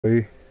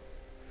Wait,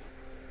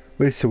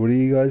 wait, so what are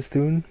you guys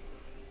doing?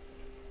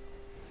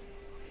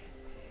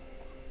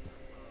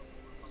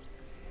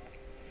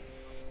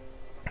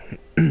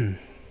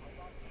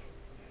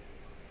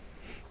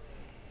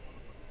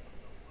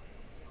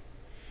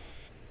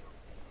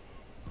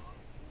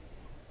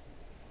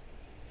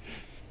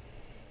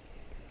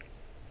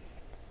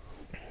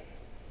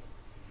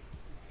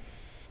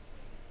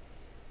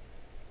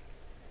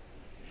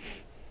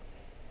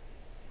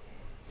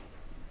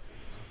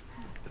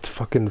 It's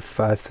fucking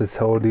fast as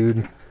hell,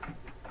 dude.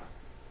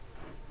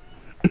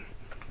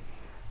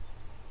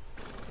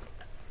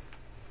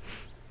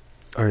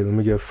 Alright, let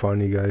me get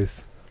funny,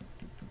 guys.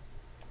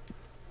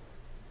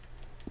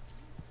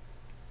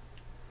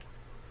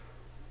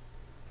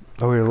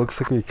 Oh wait, it looks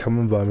like you're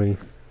coming by me.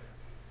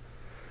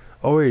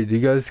 Oh wait, you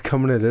guys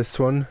coming to this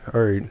one?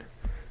 Alright.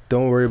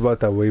 Don't worry about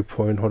that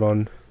waypoint, hold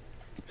on.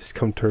 Just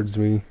come towards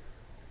me.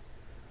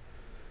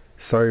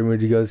 Sorry I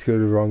made you guys go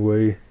the wrong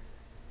way.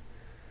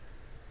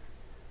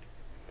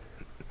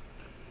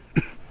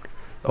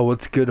 Oh,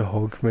 what's good,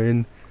 Hulk,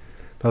 man?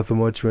 Nothing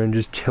much, man.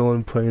 Just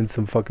chilling, playing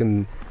some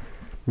fucking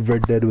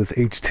Red Dead with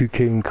H2K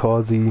and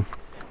Cozie.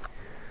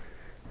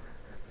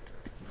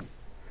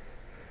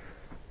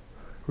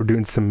 We're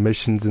doing some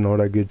missions and all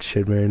that good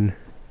shit, man.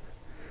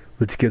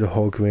 Let's get a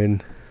Hulk,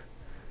 man.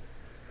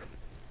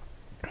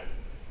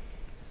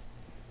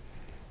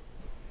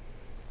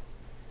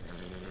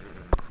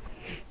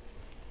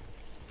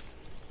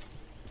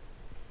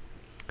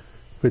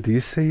 Wait, do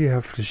you say you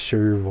have to share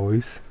your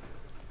voice?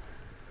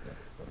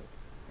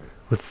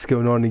 What's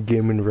going on in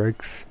Gaming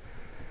Rex?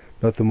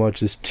 Nothing much,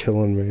 just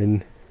chilling,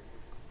 man.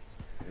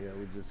 Yeah,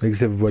 we just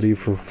Thanks everybody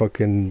for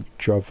fucking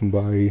dropping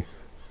by.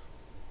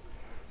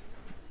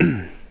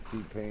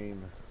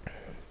 T-Pain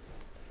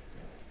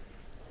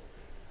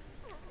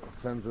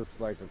sends us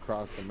like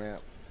across the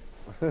map.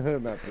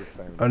 Not this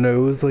time. I know,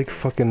 it was like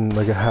fucking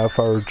like a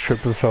half-hour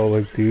trip, it felt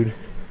like, dude.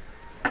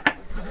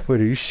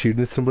 Wait, are you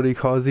shooting at somebody,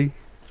 Cozie?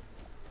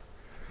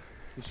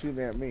 He's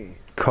shooting at me.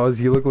 Cause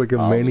you look like a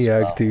Always,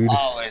 maniac, bro. dude.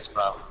 Always,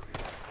 bro.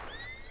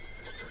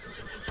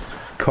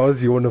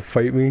 Cause you wanna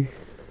fight me?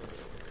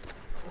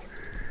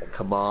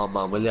 Come on,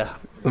 man, will ya?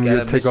 I'm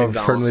gonna take off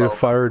friendly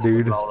fire,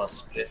 dude. Roll a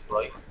split,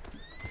 right?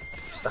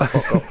 Stop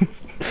fuck up.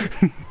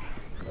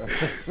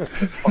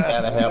 Fuck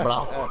out of here,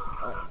 bro.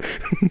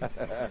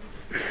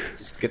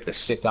 Just get the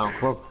shit down,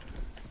 bro.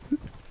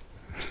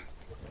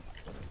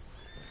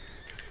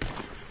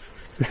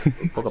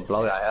 Fucking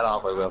blow your head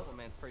off, I will.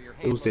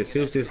 Who's this?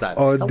 Who's this lad?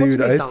 Oh, Now, dude,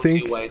 what's I me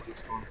think down to,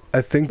 this one?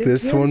 I think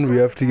this one we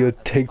have to go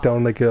take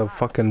down like a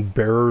fucking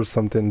bear or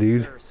something,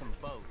 dude.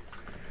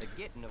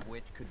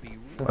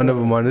 Oh, never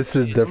mind. This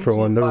is a different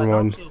one. Never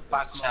mind. Don't you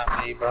back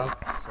chat me, bro.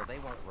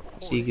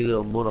 Cheeky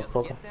little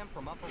motherfucker.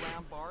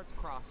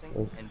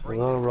 We're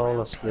gonna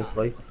roll a split,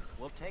 right?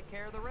 We'll take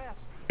care of the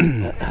rest.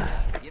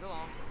 Get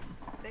along.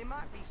 They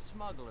might be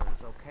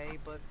smugglers, okay,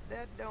 but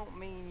that don't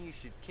mean you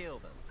should kill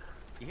them.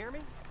 You hear me?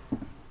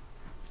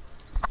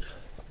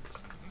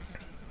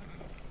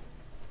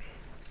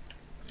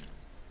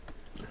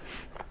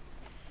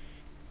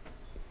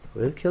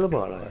 We'll kill them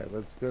all, Alright,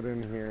 let's get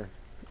in here.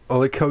 I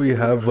like how you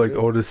have like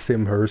all the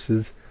same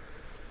hearses.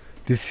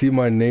 Do you see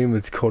my name?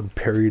 It's called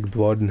Parried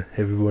Blood,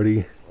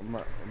 everybody.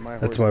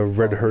 That's my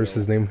red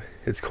hearse's name.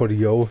 It's called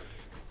Yo.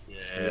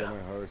 Yeah, my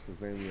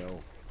horse's name Yo.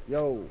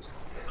 Yo!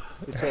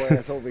 Get your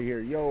ass over here,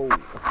 yo!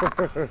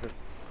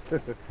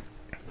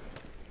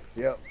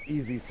 Yep,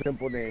 easy,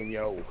 simple name,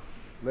 yo.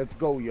 Let's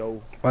go,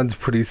 yo. Mine's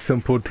pretty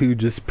simple too,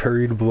 just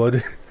Parried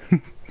Blood.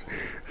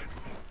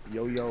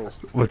 Yo, yo.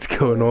 What's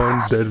going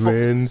on, dead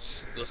man?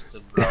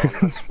 Disgusting, bro.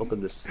 That's fucking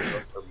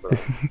disgusting, bro.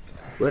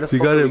 Where the You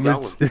fuck got are it,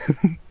 we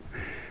going?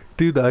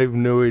 Dude, I have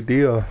no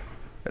idea.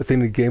 I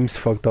think the game's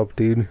fucked up,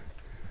 dude.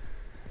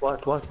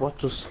 What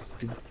just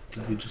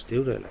did we just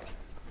do there? Like?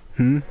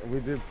 Hmm? We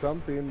did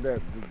something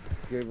that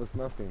just gave us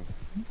nothing.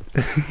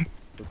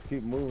 Let's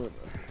keep moving.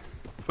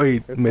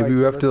 Wait, It's maybe like,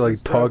 we have to let's like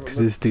just talk drive-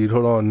 to this dude.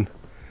 Hold on.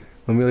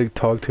 Let me like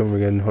talk to him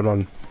again. Hold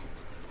on.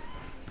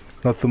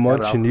 Nothing much,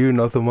 bro. and you,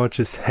 nothing much.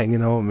 Just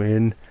hanging out,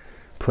 man.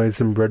 Playing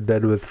some Red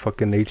Dead with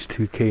fucking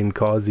H2K and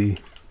Cozie.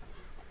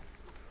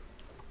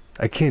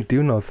 I can't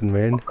do nothing,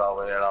 man. Fuck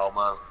over here, old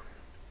man.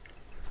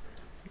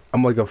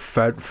 I'm like a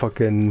fat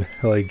fucking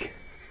like.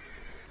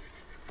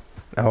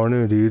 I don't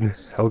know, dude.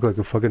 I look like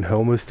a fucking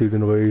homeless dude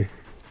in a way.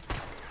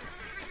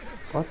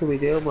 What do we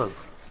do, man?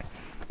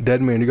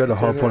 Dead man, you gotta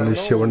hop on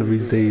this shit one of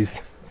these days.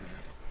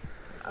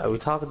 Are we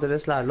talking to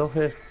this lad? Look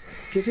here.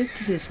 Get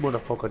into this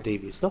motherfucker,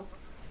 Davies. Look.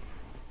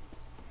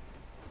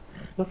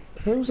 Look,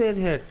 who's in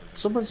here?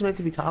 Someone's meant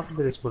to be talking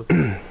to this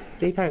motherfucker.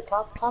 Dave,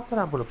 talk to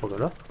that motherfucker,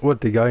 look.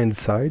 What, the guy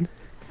inside?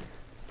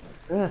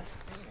 Yeah.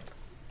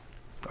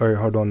 Alright,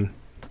 hold on.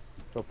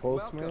 The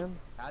postman?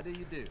 How do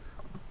you do?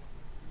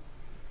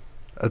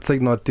 That's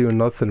like not doing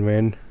nothing,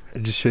 man.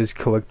 It just says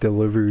collect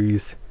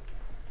deliveries.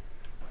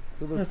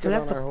 Let's get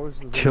on our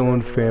horses and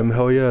Chillin', drive fam. around.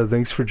 Hell yeah,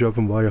 thanks for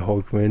dropping by,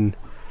 Hulk, man.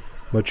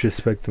 Much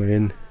respect,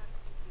 man.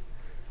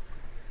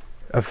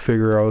 I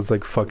figure I was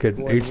like, fuck it,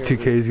 Let's go and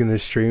H2K is gonna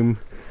stream.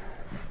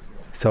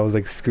 So I was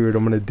like, screwed,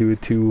 I'm gonna do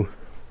it too.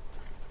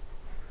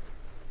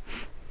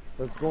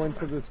 Let's go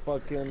into this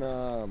fucking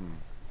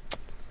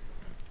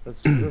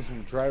let's just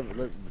drive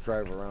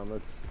around.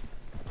 Let's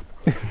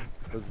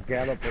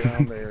gallop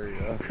around the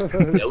area.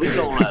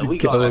 Yeah, we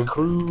going a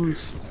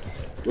cruise.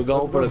 We're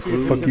going for the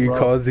cruise. Fuck you, bro.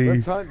 Cozie.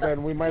 Let's hunt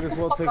then. We might as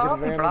well take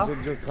on, advantage bro.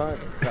 and just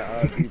hunt.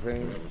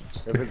 T-Pain.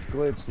 If it's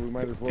glitched, we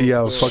might as well.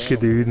 Yeah, kill fuck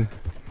it, animals. dude.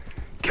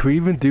 Can we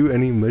even do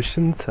any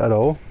missions at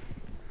all?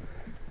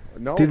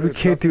 No, Dude, we there's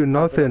can't do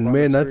nothing popping nothing, up on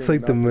man. the That's screen,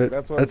 like the nothing.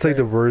 That's what I'm that's like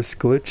the saying. worst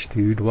glitch,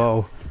 dude.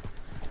 Wow.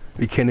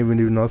 We can't even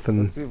do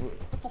nothing. Let's see if,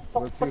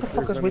 let's see What the if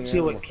fuck there's is with any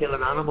you with animals.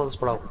 killing animals,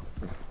 bro?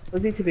 We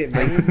need to be I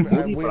making mean,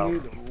 money, bro.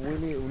 we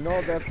need.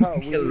 No, that's how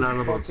we Killing need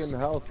animals. fucking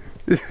health.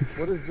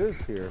 What is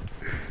this here?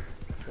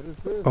 What is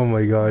this? Oh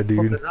my god,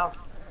 dude. Fucking hell.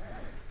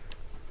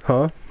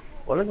 Huh?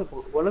 We're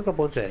like a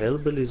bunch of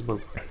hillbillies,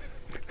 man.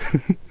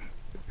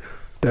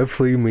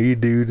 Definitely me,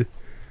 dude.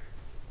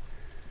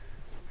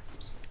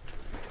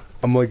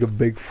 I'm like a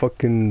big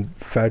fucking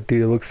fat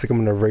dude. It looks like I'm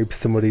gonna rape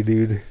somebody,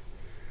 dude.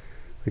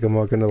 Like, I'm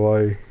not gonna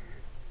lie.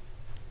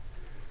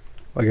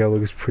 My guy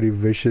looks pretty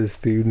vicious,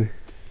 dude.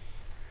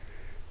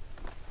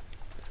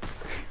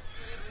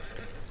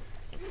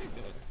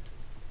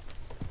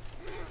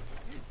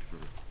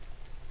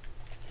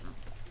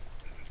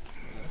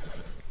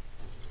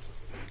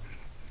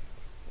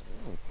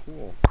 Oh,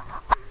 cool.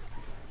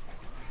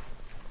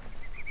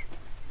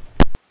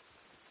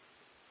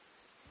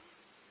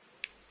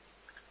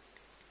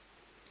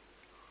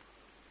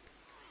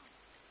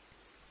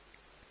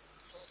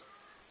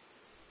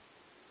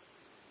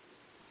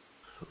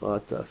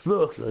 What the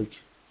fuck, like?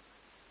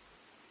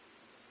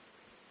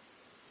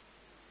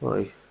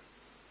 Like,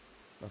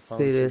 I found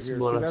See you this, here.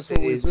 mother- See, that's see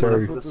what this, that's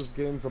mother- what this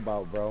game's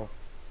about, bro.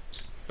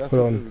 That's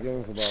Hold what on. this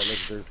game's about.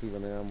 Look, there's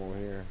even ammo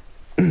here.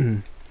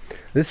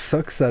 This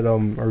sucks that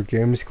our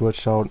game's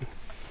glitched out.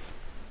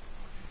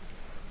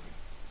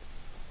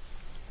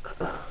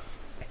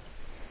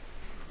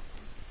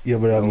 Yeah,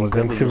 but well, then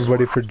thanks we just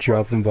everybody for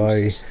dropping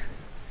by.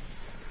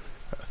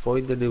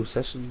 find the new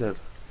session then.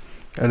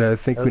 And I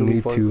think How we do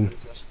need find to. the new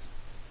session?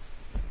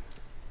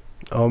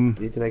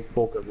 We need to make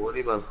fucking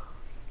money, man.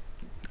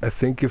 I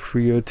think if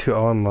we go to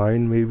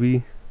online,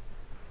 maybe.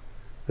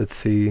 Let's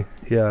see.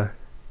 Yeah.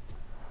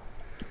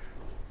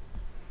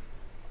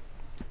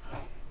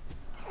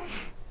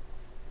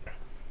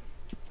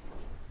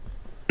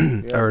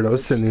 Yeah, Alright, I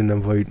was glitched. sending an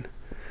invite.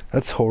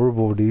 That's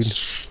horrible, dude.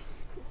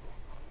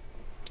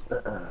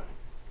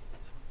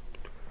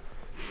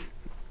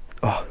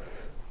 Oh.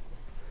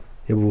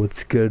 Yeah, but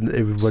what's good,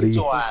 everybody? Sit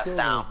your ass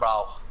down,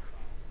 bro.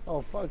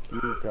 Oh, fuck you,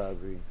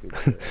 Cozie. Good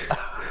shit.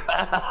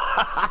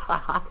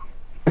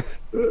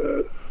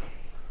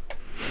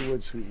 You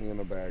would shoot me in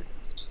the back.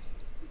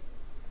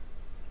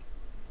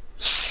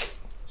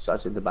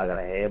 Shots in the back of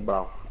the head,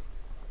 bro.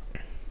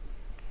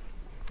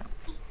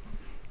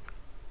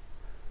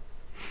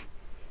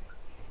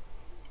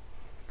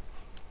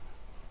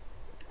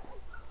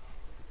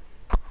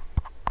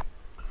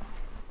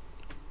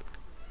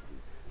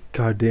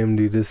 God damn,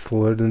 dude, this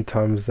loading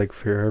time is like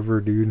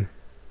forever, dude.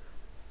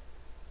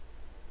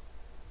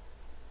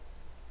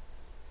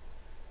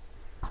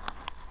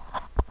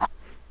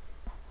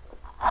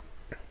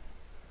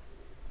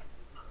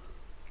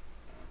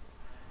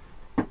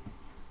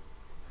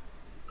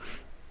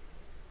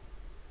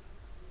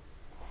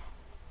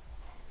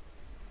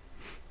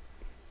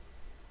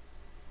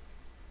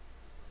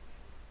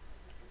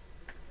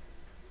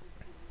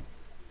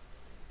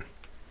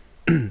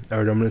 Alright,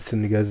 I'm gonna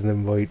send you guys an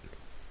invite.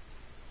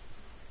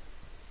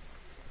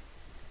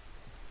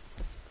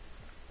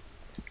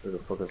 Who the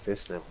fuck is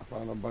this now?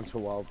 Found a bunch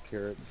of wild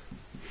carrots.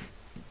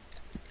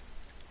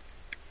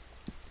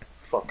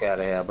 Fuck out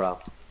of here, bro.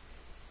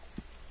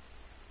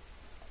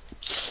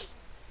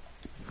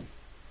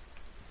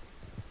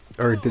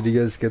 Alright, did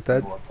you guys get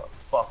that?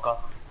 Fucker.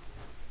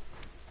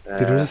 Dude,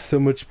 there's so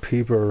much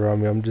people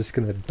around me, I'm just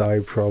gonna die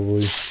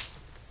probably.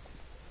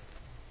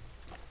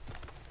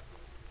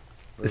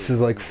 This is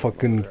like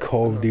fucking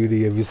Call of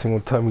Duty every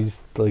single time we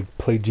like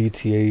play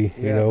GTA,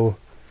 you Yeah. know?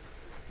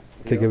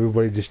 I think Yep.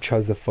 everybody just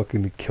tries to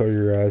fucking kill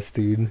your ass,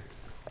 dude.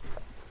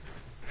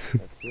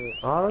 That's it.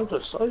 Oh,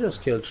 I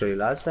just killed 3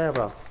 lads there,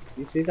 bro.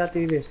 You see that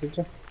DVS, did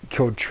you?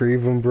 Killed 3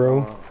 of them,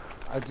 bro.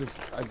 I just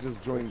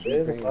joined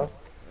Yeah, T-Pain. bro.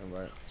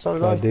 Right. So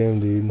did God I. damn,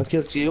 dude. I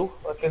killed you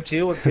and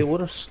 2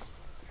 others.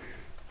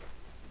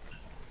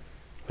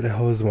 Where the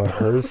hell is my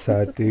hearse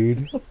at,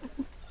 dude?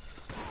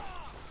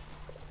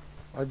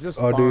 I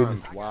just Oh, dude.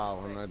 spawned. Wow,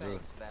 and I just...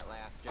 Thanks for that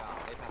last job,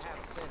 if I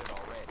haven't said it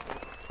already.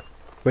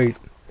 Wait,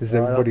 is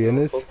everybody in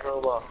this?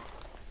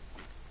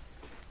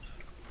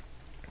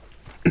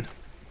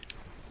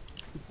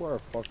 People are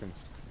fucking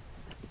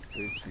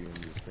bitchy in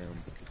this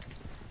game.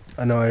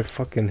 I know, I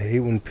fucking hate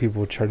when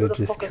people try to Who the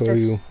just fuck is kill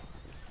this? you.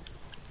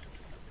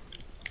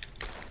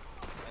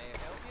 May I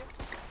help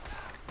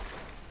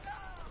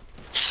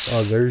you?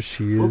 Oh, there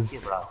she is. Fuck you,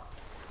 bro.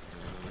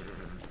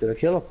 Did I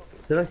kill him?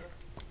 Did I?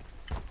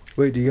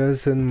 Wait, do you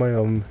guys in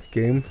my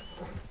game?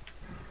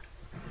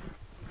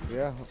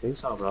 Yeah, I think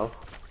so, bro.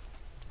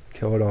 Okay,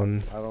 hold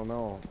on. I don't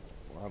know.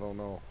 I don't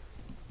know.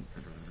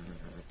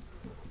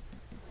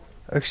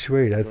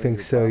 Actually, wait, I Join think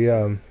your so, posse.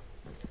 yeah.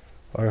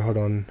 Alright, hold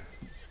on.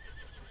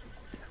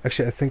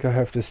 Actually, I think I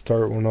have to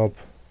start one up.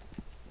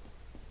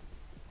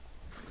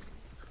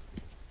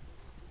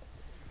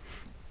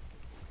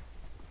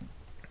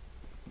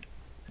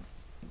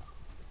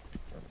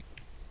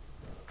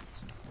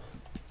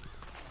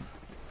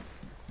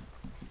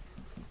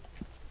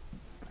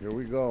 Here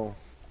we go.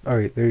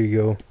 Alright, there you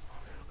go.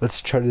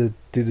 Let's try to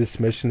do this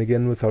mission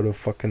again without a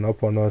fucking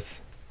up on us.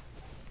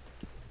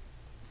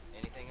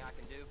 Anything I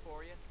can do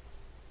for you?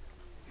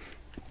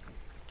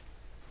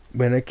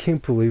 Man, I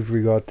can't believe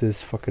we got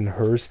this fucking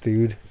hearse,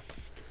 dude.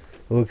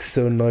 It looks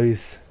so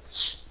nice.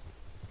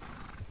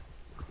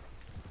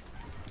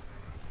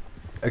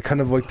 I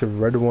kind of like the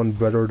red one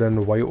better than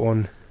the white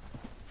one.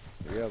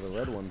 Yeah, the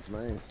red one's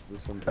nice.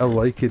 This one's I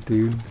like it,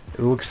 dude.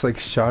 It looks like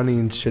shiny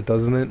and shit,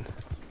 doesn't it?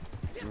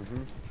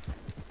 Mm-hmm.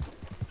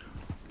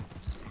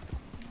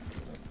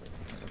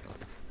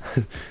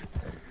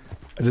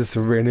 I just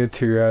ran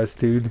into your ass,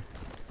 dude.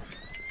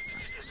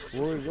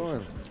 Where are we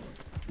going?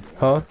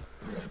 Huh?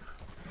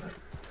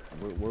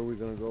 Where are we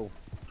gonna go?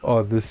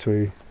 Oh, this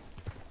way.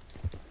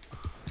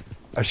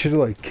 I should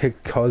have like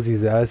kicked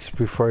Cozie's ass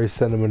before I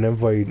sent him an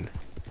invite.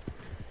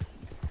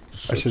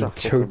 I should have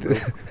choked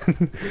it.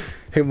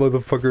 Hey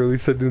motherfucker, at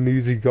least I didn't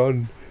use a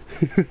gun.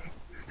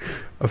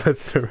 I'm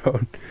messing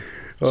around.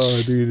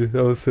 Oh dude,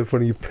 that was so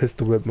funny. You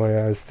pistol whipped my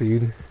ass,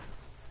 dude.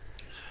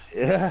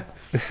 Yeah.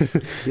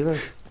 You know,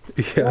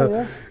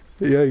 Yeah,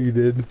 yeah, you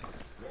did.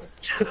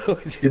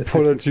 You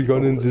pulled out your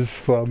gun and just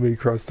slapped me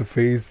across the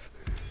face.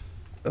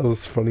 That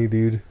was funny,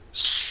 dude.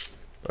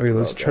 Okay,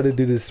 let's try to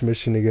do this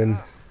mission again.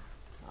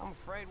 I'm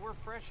afraid we're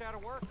fresh out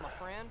of work, my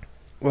friend.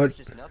 What? There's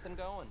just nothing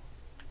going.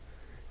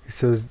 He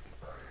says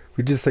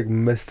we just like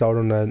missed out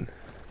on that.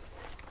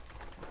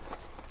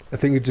 I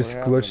think it just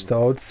What glitched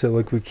happened? out, so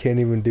like we can't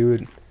even do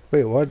it.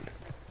 Wait, what?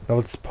 Now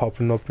it's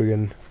popping up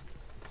again.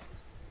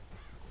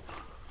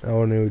 I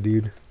don't know,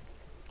 dude.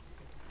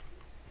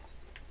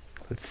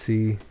 Let's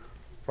see.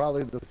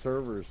 Probably the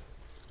servers.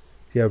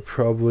 Yeah,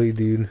 probably,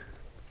 dude.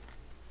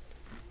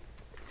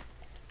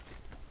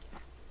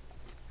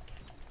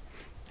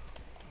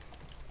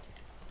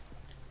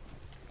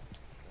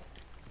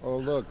 Oh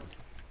look,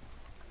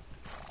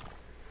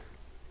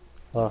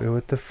 Wait,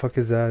 what the fuck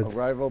is that? a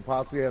rival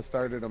posse has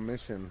started a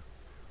mission.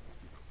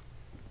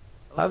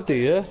 have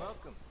they, yeah?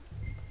 Welcome.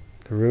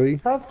 Really?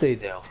 Have they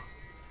now?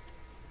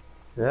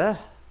 Yeah?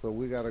 So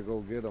we gotta go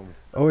get them.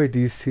 Oh wait, do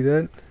you see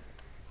that?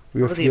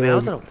 We What have are they to,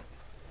 mounting them?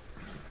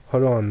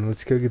 hold on,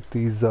 let's go get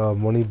these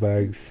money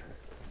bags.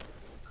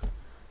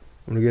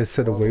 I'm gonna get a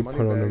set of Oh, the waypoint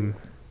money on bag. them.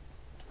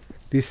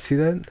 Do you see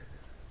that?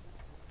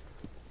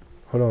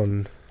 Hold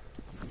on.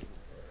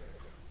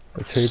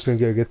 Let's hurry up and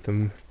go get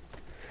them.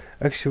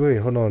 Actually,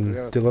 wait, hold We on.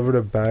 gotta- Delivered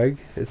a bag,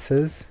 it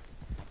says.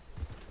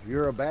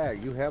 You're a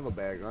bag. You have a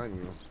bag on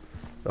you.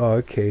 Oh,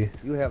 okay.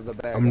 You have the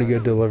bag. I'm gonna on go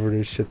you. deliver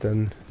this shit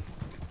then.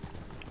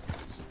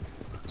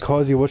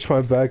 Cozie, watch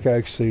my back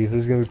actually.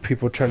 There's gonna be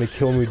people trying to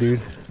kill me,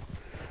 dude.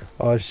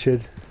 Oh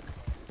shit.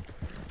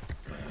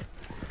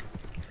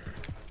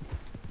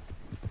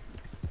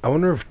 I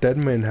wonder if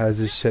Deadman has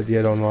this shit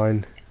yet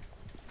online.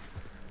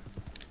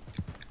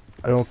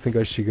 I don't think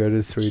I should go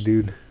this way,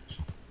 dude.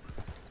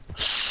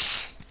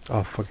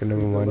 Oh, fucking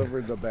never He mind.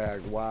 delivered the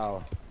bag.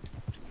 Wow.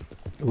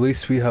 At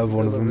least we have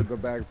one of Delivered them. the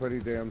bag pretty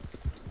damn.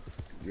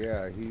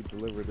 Yeah, he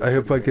delivered it. I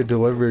hope I pretty could damn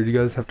deliver it. You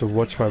guys have to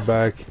watch my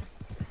back.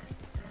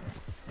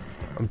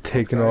 I'm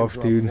taking Trying off,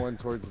 to, dude. I'm going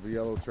towards the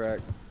yellow track.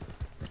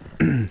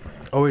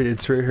 Oh wait,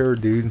 it's right here,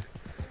 dude.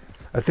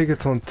 I think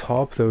it's on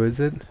top though, is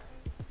it?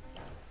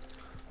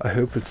 I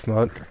hope it's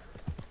not.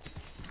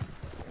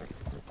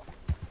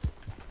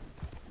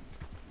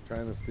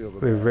 Trying to steal the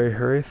Wait, bag. right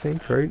here I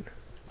think, right?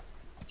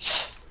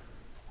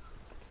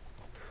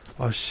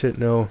 Oh shit,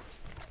 no.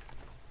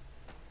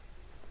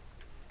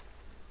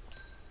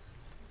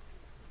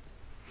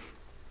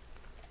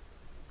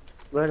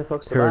 Where the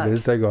fuck's the Here bag? it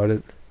is, I got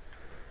it.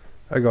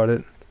 I got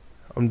it.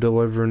 I'm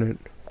delivering it.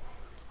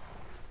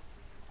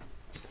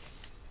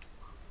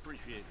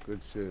 Good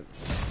shit.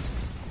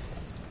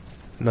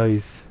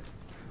 Nice.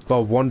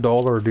 About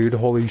 $1, dude.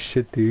 Holy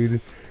shit, dude.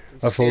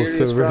 I feel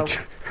Serious, so bro? rich.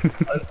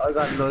 I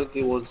got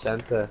 91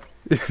 cent there.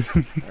 I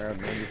have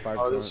 95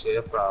 Holy cents.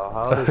 shit, bro.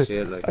 Holy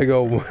shit, like. I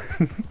got one.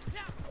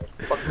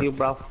 Fuck you,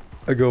 bro.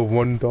 I got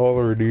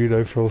 $1, dude.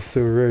 I feel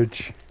so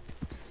rich.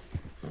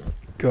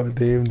 God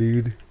damn,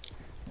 dude.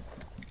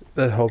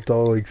 That helped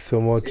out like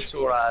so much. Sit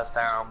your ass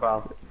down,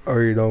 bro.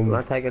 Alright, I'm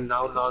not taking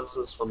no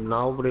nonsense from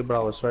nobody,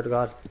 bro. I swear to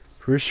God.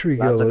 where should we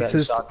go? Lads are Let's getting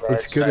just shot dead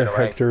let's go to straight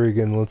away. Hector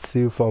again. Let's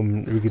see if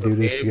we could do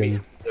this Maybe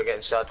again. You're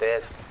getting shot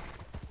dead.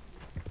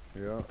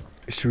 Yeah.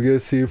 Should we go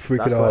see if we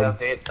That's can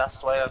why that's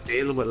the way I'm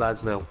dealing with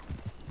lads now.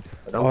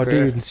 I don't Oh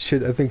care. dude,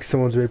 shit, I think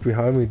someone's right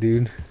behind me,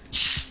 dude.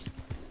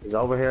 He's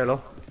over here,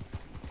 look.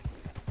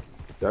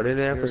 You're in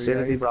their Here,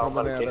 vicinity, he's bro. I'm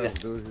coming gonna at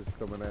kill you. us, dude. He's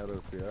coming at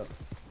us, yeah.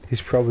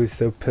 He's probably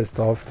so pissed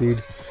off,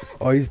 dude.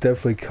 Oh, he's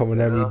definitely coming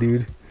at me, Yeah.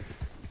 dude.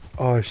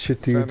 Oh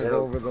shit, Trying dude. to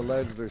go over the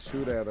ledge to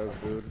shoot at us,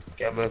 dude.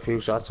 Get me a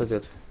few shots I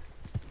did.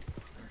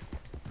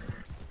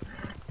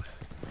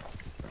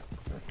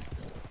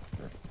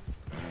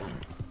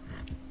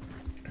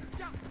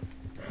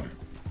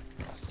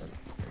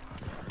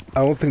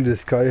 I don't think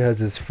this guy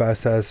has as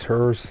fast as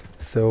hers,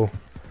 so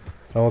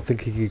I don't think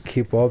he could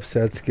keep up, so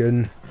that's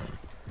good.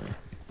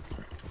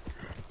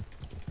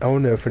 I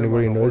don't know if That's him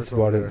on anybody the knows horse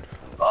over about it.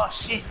 Oh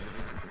shit!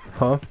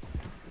 Huh?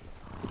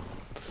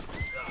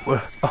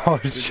 What? Oh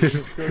Did you shit.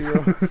 just kill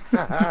your...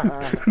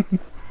 Yeah,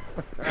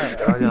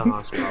 yeah,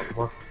 horse, bro. Come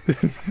on.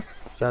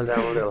 Fell down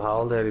a little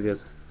hole there, he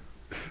did.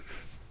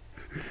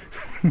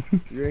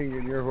 You ain't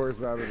getting your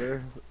horse out of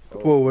there.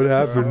 Whoa, what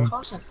happened? Of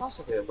course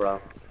I did, bro.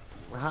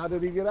 How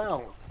did he get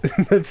out?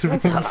 That's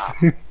what That's I'm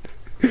a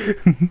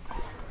saying.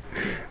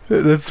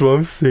 That's what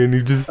I'm saying.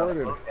 You just,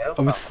 Teleported.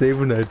 I'm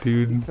saving that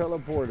dude.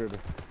 Teleported.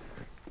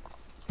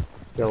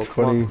 Yo, It's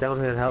come funny. on, down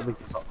here and help me.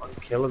 I'm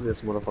killing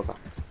this motherfucker.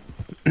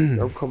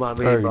 Don't come at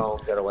me, Alright. bro,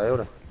 and get away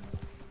with it.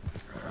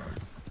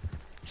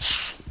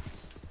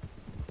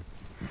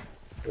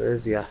 Where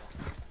is he at?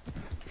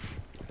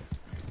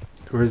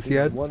 Where's he He's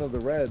at? one of the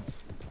reds.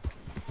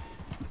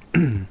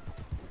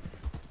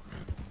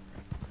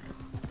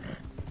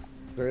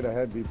 Straight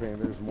ahead, D-Pain.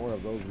 There's more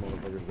of those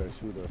motherfuckers that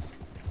shoot us.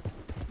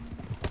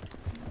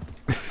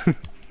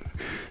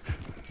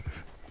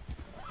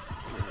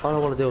 All I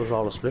want to do is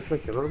roll a split,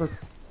 like, you know what I mean?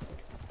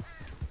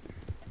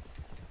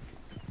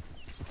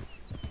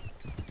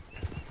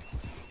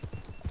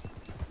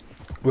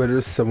 Wait,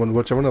 there's someone.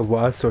 Watch, I'm gonna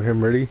lasso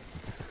him. Ready?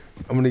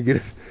 I'm gonna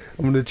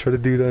try to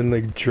do that and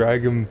like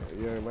drag him.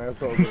 Yeah,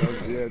 lasso him.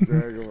 Yeah,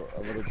 drag him.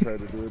 I'm gonna try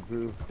to do it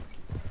too.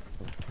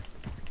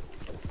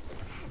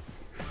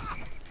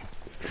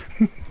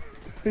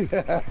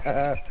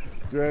 Yeah,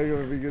 drag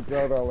him. If he gets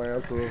out, I'll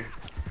lasso him.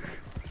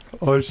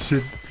 Oh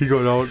shit, he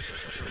got out.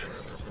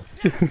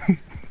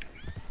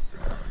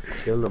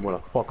 Kill the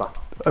motherfucker.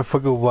 I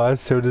fucking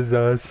lassoed his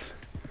ass.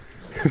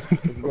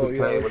 Let's go.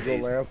 Yeah, let's go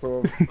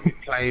lasso him.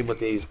 Playing with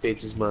these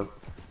bitches, man.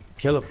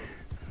 Kill him.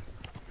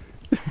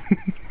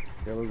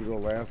 Yeah, let's go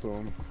lasso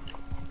him.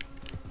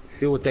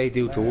 Do what they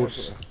do to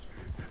us.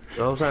 You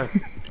know what I'm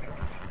saying?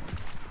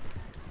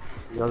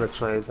 You're gonna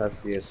try and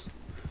have this.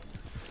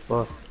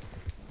 What?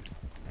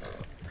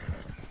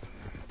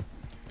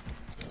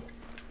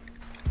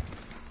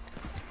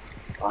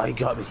 Oh, he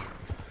got me.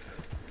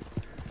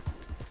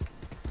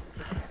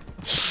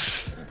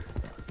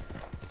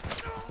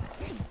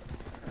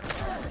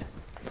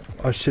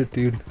 Oh shit,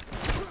 dude.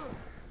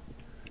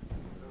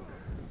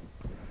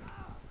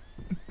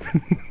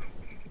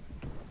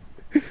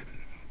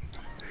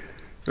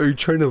 Are you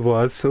trying to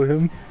lasso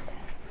him?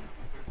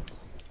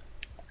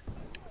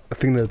 I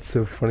think that's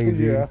so funny,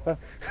 dude. Yeah. I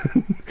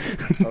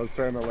was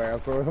trying to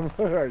lasso him.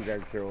 I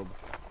got killed.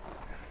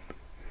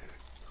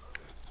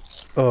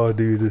 Oh,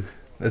 dude,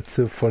 that's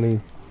so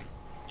funny.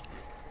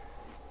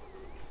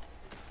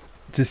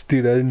 Just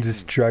do that and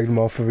just drag him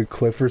off of a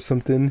cliff or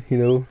something, you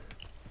know?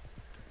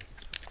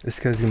 This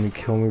guy's gonna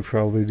kill me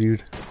probably,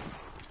 dude.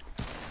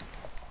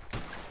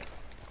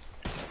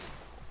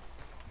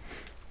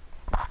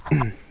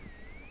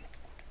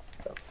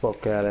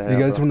 Fuck out of here. You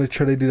guys bro. want to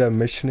try to do that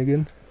mission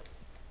again?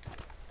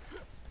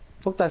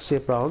 Fuck that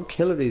shit, bro. I'm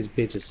killing these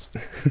bitches.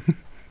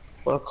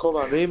 Well, come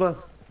on, me, man.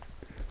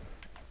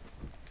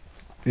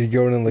 You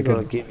going in We like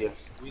gonna a...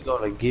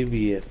 give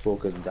you a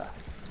fucking that.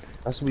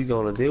 That's what we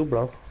gonna do,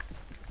 bro.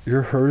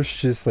 Your hearse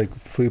just like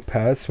flew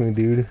past me,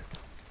 dude.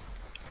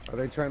 Are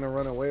they trying to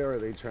run away or are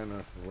they trying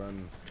to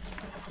run?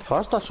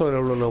 First, not trying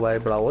to run away,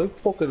 bro. I'm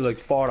fucking like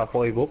 4 or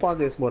 5 up on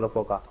this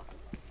motherfucker.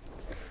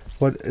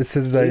 What? It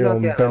says that You're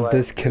not getting been away,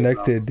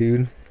 disconnected,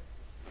 dude.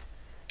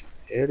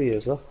 Here he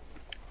is, look.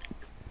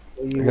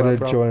 Where I you gotta at,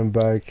 bro? join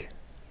back.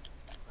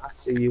 I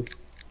see you.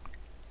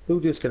 Who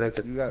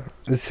disconnected? You got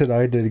It said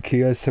I did. Can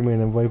you guys send me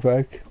an invite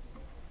back?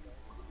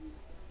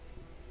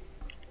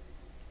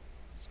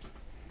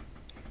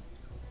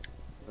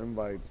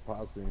 invites,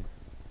 posse.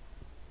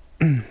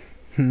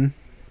 Hmm?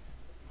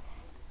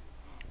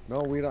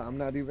 No, we don't. I'm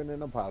not even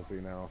in a posse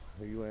now.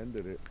 You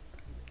ended it.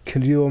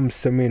 Could you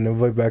send me an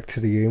invite back to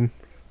the game?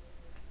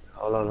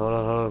 Hold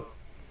on.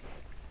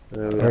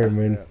 There we Alright, are.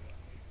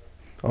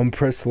 man.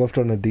 Press left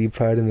on the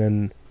D-pad and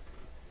then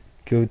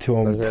go to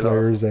Okay,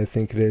 players, I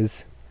think it is.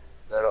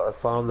 There, I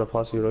found the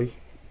posse, right?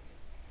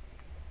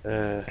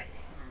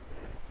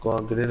 Go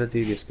on, get in at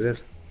Devious, get in.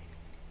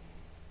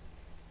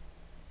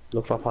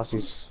 Look for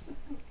posses.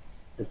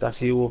 If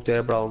that's you up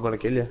there, bro, I'm gonna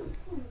kill you.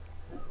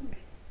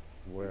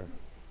 Where?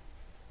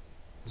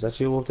 Is that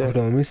you up there? Hold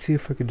on, let me see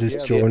if I could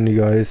just Yeah, join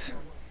you guys.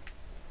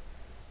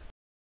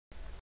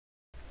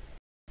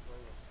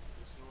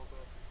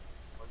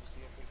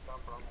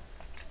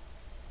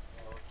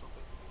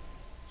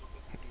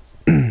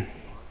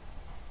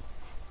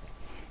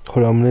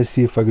 Hold on, I'm gonna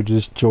see if I could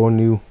just join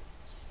you.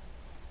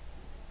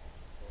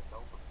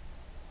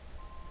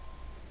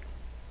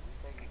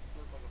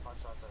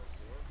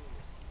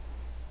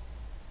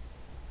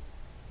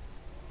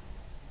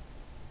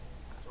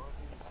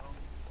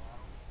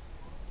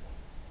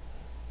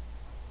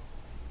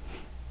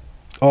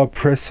 Oh,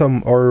 press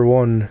some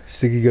R1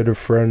 so you can go to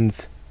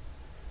friends.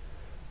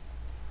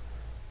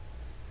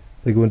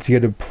 Like once you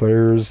get to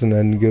players and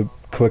then you go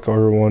click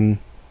R1.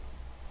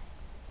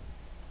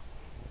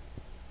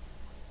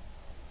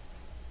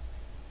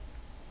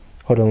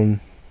 Hold on.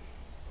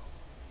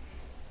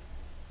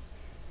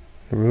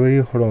 Really?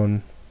 Hold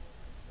on.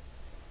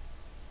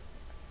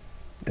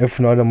 If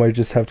not, I might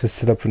just have to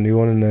set up a new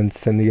one and then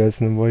send you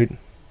guys an invite.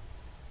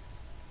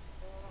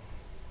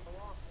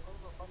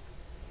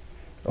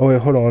 Oh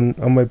wait, hold on.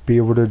 I might be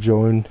able to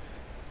join.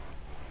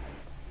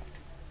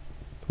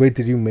 Wait,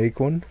 did you make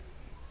one?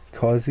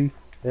 Cozie?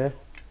 Yeah.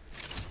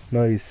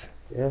 Nice.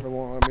 Yeah. They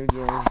won't let me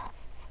join.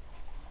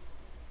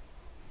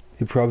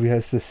 He probably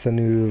has to send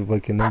you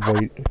like an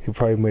invite. He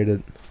probably made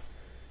it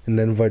an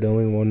invite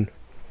only one.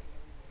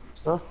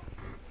 Huh?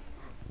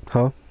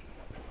 Huh?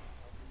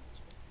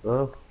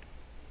 Oh.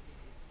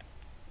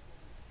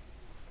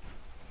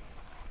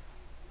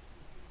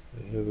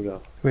 Here we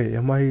go. Wait,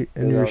 am I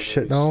in your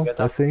shit now?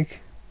 I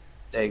think.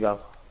 There you go.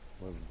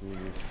 Let's do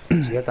this.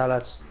 Did you get that,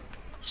 lads?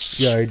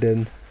 Yeah, I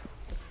did.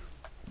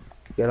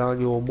 Get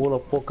on your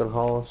motherfucking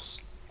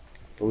horse.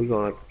 And we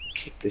gonna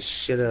kick the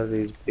shit out of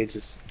these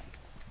bitches.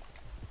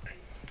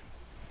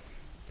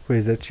 Wait,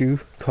 is that you,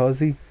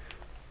 Cozie?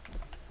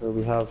 And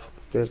we have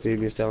this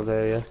DBS down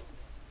there, yeah.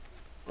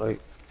 Right.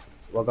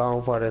 We're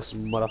going for this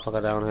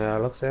motherfucker down here.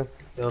 Look, Sam.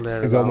 Down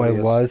there. I got my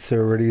lads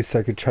already so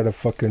I could try to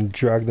fucking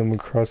drag them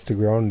across the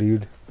ground,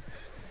 dude.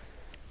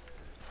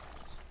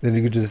 Then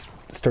you could just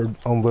start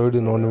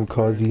unloading on them,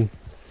 Cozie.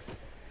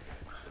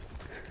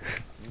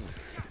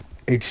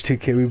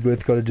 H2K, we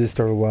both gotta just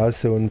start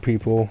lassoing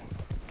people.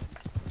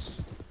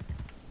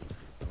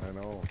 I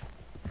know.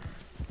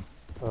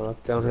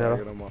 Down Yeah, here.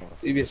 get 'em off.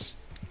 DBS.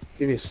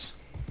 DBS.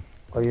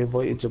 I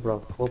invited you, bro.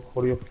 Come up,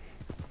 hurry up.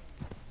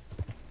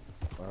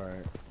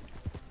 Alright.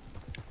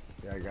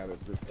 Yeah, I got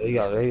it. This There you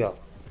go, there you go.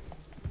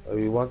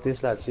 We want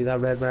this, lad. See that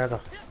red marker?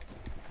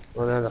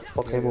 Oh, there the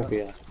fuck him up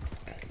here.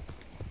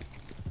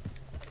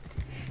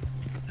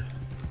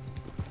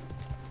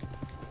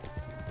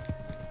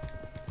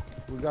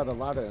 We got a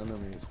lot of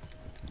enemies.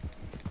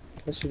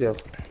 Yes, you do.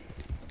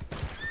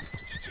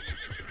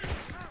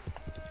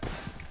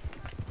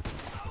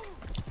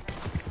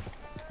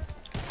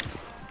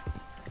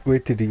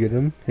 Wait, did you get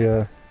him?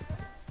 Yeah.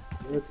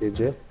 Yeah, did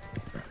you?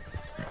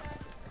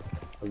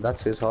 And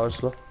that's his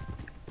horse, look.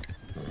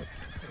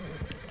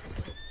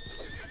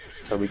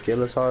 Can we kill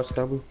his horse,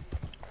 can we?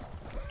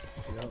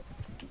 Yep.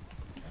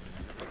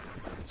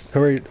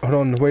 Alright, hold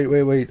on,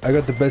 wait. I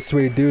got the best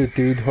way to do it,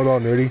 dude. Hold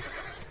on, ready?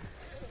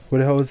 What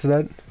the hell is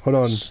that? Hold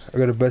on, I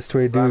got the best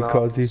way to do it,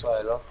 Cozie.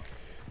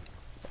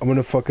 I'm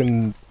gonna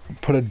fucking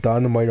put a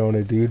dynamite on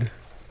it, dude.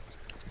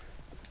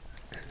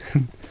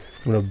 I'm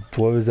gonna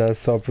blow his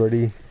ass up,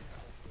 ready?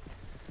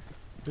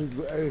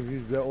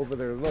 He's over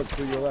there. Look,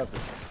 to your left.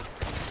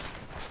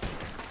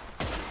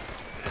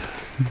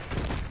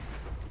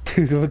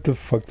 Dude, what the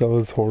fuck? That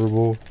was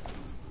horrible.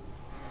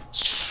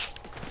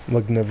 I'm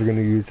like never gonna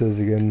use those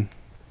again.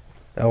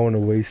 I don't wanna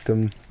waste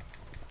them.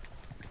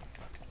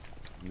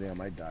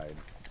 Damn, I died.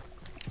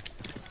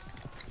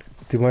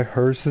 Dude, my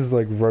hearse is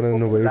like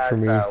running away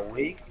from me. These are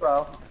weak,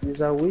 bro.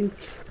 These are weak.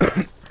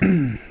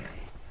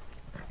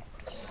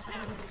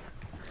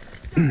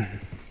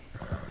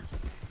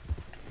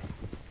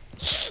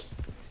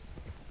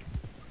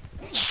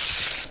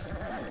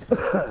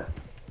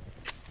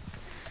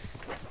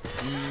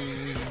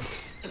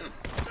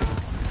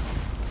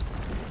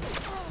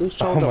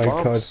 Oh my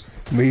god,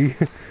 me?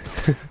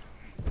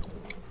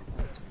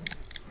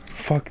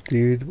 Fuck,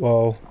 dude.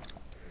 Well,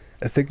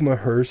 I think my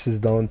hearse is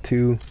down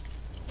too.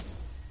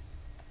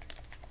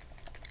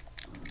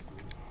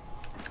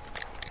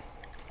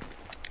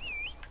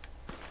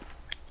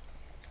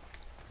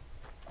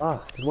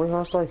 Ah, did my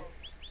horse die?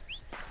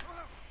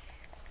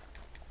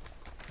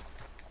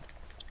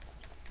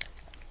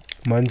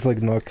 Mine's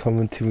like not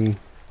coming to me.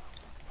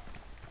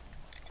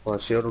 Well,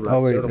 shield him,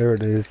 Oh wait, shield him. there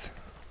it is.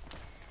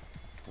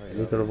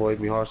 You can avoid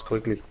me horse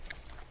quickly.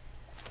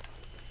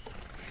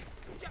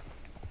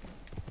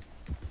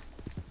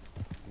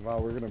 Wow,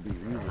 we're gonna be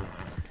evil.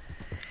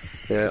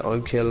 Yeah,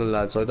 I'm killing,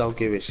 lads. I don't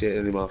give a shit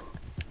anymore.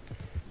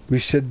 We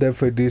should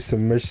definitely do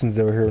some missions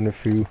over here in a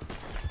few.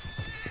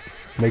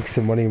 Make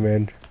some money,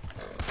 man.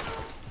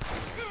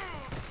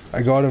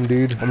 I got him,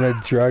 dude. I'm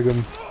gonna drag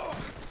him.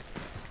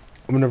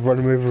 I'm gonna run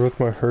him over with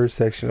my hearse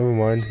section. Never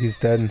mind, he's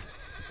dead.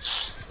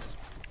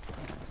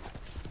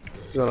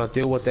 You're gonna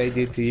do what they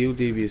did to you,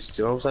 DBs.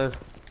 Do you know what I'm saying?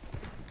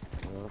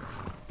 Yeah.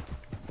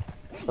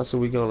 That's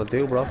what we gonna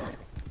do, bro.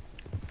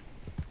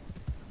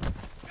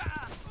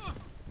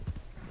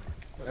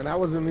 And I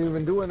wasn't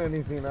even doing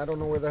anything. I don't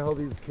know where the hell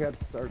these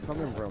cats are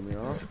coming from, you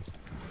know?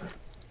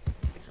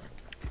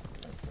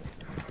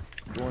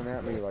 Going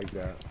at me like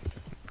that.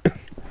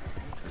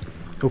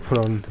 Go put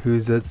on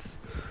who's that's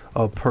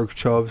Perk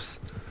Chops.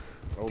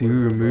 Over Do you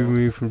here, remove bro.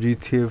 me from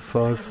GTA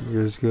 5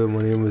 years ago?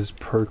 My name was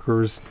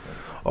Perkers.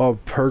 Oh,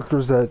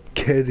 Perkers, that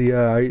kid,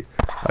 yeah,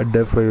 I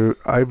definitely,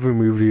 I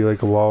removed you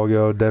like a while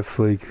ago,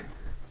 definitely.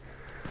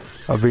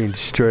 I'm being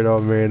straight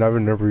up, man. I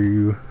remember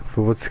you.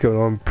 But what's going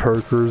on,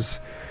 Perkers?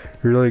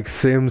 You're like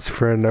Sam's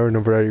friend. I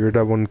remember that. You're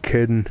that one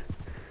kid.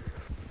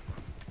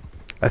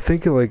 I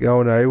think like,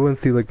 oh no, I went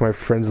through like my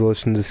friends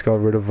list and just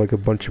got rid of like a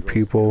bunch of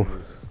people.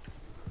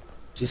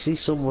 Do you see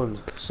someone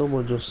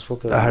just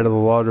fucking... I had a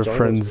lot of joined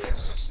friends.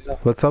 us? See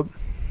that? What's up?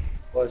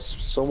 Boys,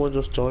 someone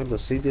just joined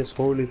us. See this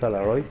holy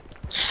fella, right?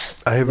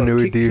 I have Got no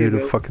kicked idea who him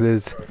the out. fuck it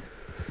is.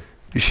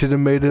 You should have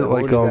made it The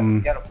like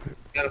holy fella.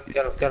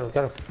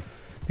 Get him.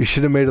 You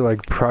should have made it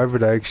like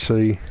private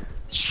actually.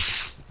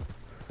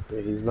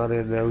 Yeah, he's not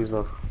in now, he's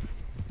not.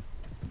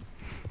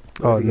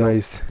 Oh Where'd he go?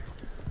 nice.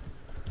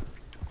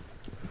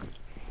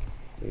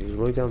 He's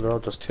right down the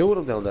road. There's two of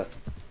them down there.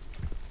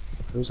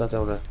 Who's that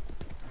down there?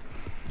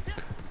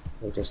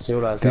 Oh, there's two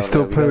lads Do you down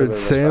still there. We play got a with bit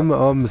of Sam?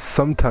 respect.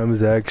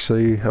 Sometimes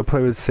actually. I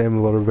play with Sam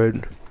a little bit.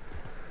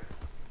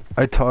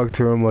 I talk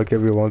to him like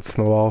every once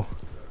in a while.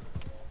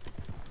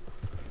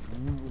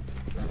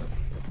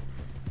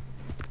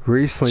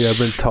 Recently I've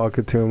been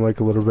talking to him like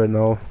a little bit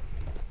now.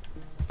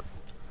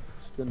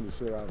 Spin the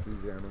shit out of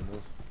these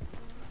animals.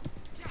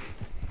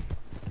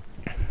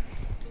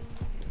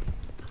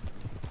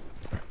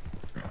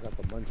 I got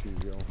the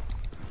munchies, yo.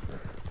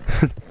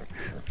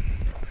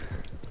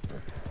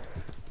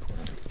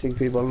 Think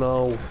people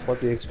know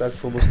what they expect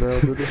from us now,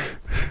 do they?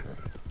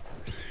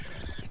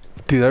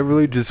 Dude, I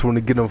really just want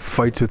to get in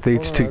fights with Hold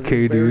on, H2K,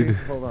 these berries- dude.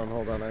 Hold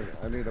on.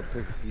 I need to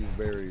pick these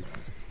berries.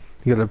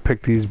 You gotta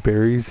pick these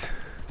berries.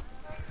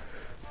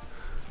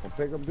 I'll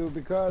pick them, dude,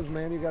 because,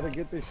 man, you gotta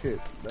get this shit.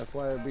 That's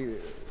why it'd be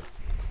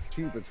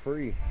cheap. It's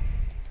free.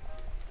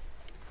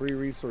 Free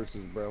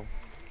resources, bro.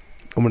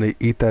 I'm gonna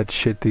eat that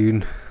shit,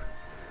 dude.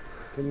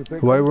 Can you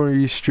pick Why them? weren't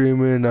you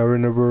streaming? I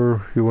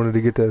remember you wanted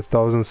to get that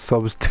 1,000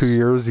 subs 2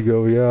 years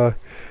ago, yeah.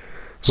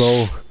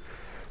 Well,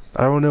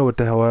 I don't know what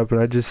the hell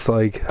happened. I just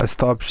like, I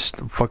stopped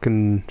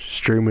fucking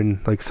streaming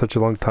like such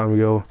a long time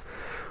ago.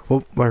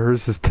 Oh, my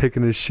hearse is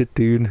taking his shit,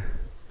 dude.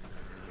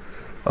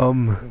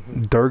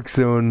 Dark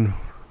Zone.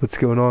 What's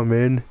going on,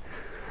 man?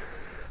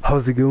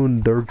 How's it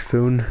going, Dark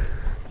Zone?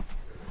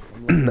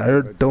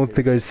 I don't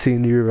think I've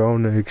seen you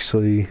around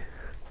actually.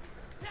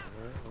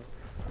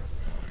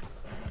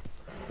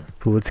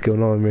 But what's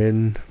going on,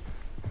 man?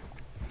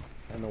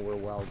 I know where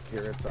wild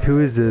carrots are. Who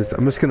is this?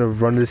 I'm just gonna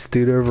run this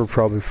dude over,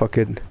 probably fuck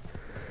it.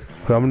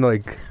 But I'm gonna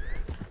like...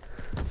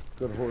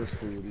 Good horse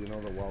food, you know,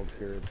 the wild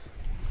carrots.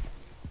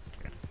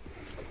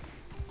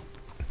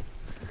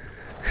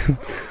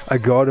 I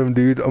got him,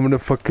 dude. I'm gonna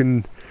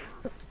fucking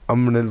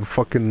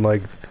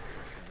like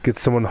get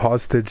someone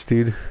hostage,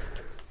 dude.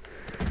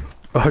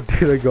 Oh,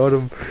 dude, I got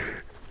him.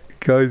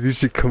 Guys, you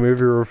should come over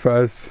here real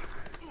fast.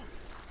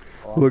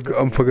 Oh, Look, picking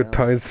I'm them fucking now.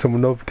 tying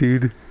someone up,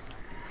 dude.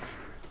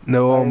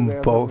 No, Tie his ass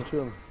up Bo. and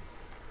shoot him.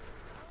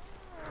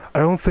 I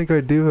don't think I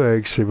do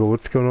actually, but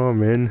what's going on,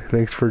 man?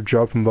 Thanks for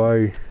dropping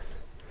by.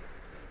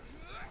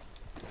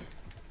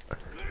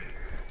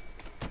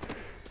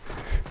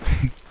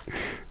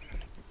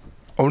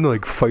 I wanna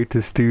like fight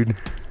this dude.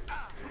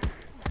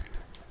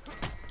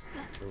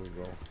 There we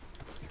go.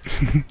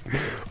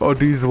 Oh,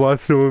 dude, he's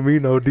watching with me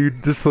now,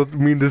 dude. Just let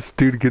me and this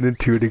dude get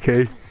into it,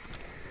 okay?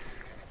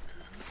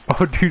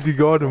 Oh, dude, you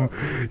got him.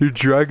 You're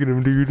dragging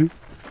him, dude.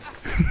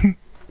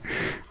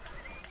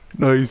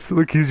 Nice.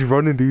 Look, he's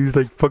running, dude. He's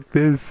like, fuck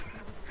this.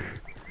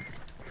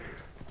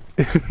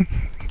 Dude,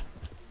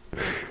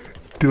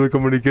 look,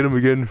 I'm gonna get him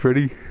again.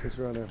 Ready? He's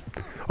running.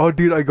 Oh,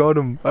 dude, I got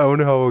him. I don't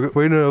know how.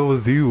 Wait, no, it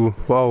was you.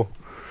 Wow.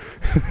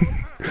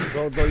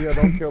 Don't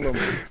kill him.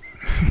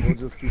 We'll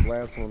just keep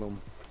lassoing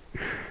him.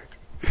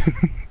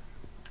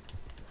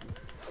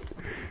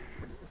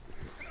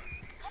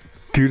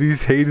 Dude,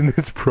 he's hating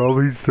this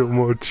probably so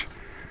much.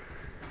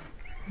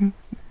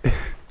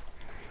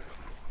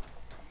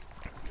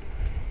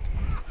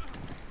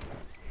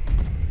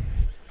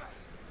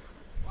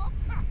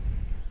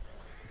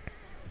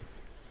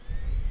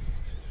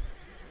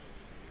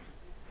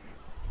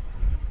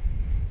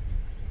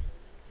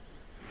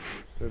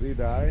 Did he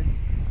die?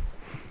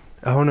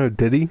 I don't know,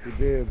 did he? He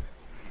did.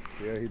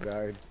 Yeah, he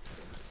died.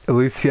 At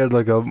least he had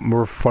like a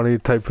more funny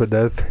type of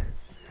death.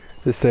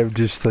 Instead of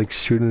just like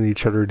shooting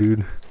each other,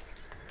 dude.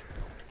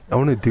 I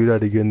want to do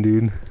that again,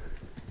 dude.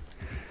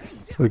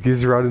 Like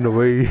he's running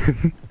away.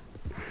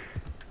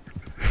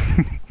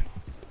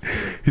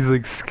 He's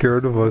like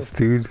scared of us,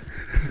 dude.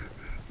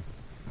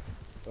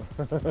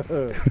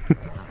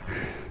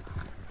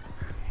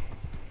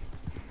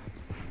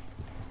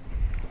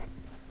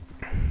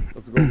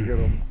 Let's go get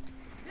him.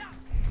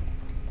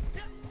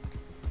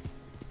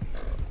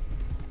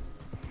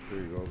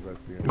 There he goes, I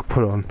see him.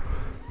 Put on.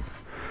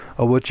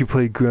 I'll let you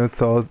play Gran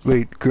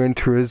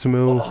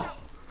Turismo.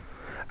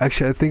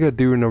 Actually, I think I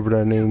do remember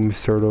that name,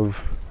 sort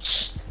of.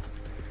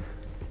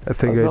 I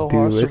think I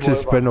do. It's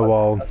just been a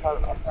while.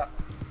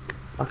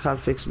 I can't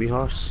fix me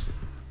horse.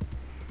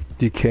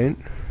 You can't?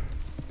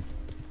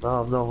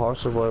 No, I've no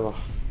horse survivor.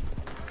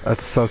 That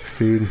sucks,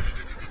 dude.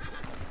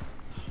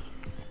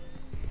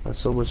 That's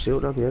someone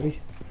shooting at me, Eddie.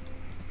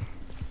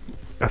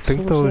 I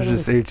think that was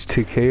just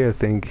H2K, I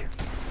think.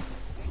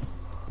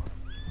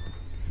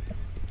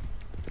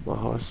 My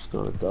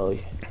gonna die.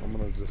 I'm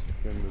gonna just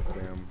skin this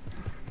damn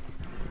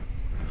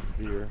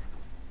deer.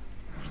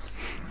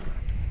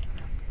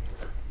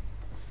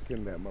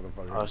 Skin that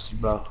motherfucker. Honestly,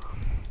 bro.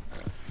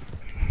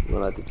 I'm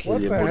gonna have to kill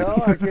What you, the buddy.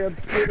 hell? I can't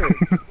skin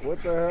it.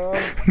 What the hell?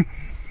 I'm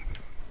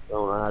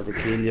gonna have to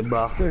kill you,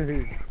 bro.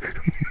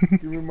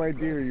 Give me my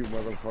deer, you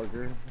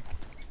motherfucker.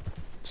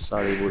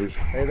 Sorry, buddy.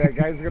 Hey, that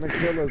guy's gonna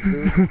kill us,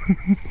 dude.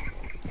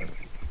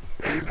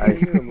 Leave me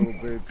here, little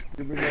bitch.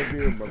 Give me my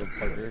deer,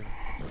 motherfucker.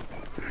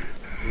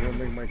 You're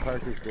gonna make my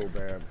carcass go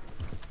bad.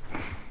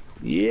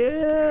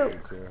 Yeah.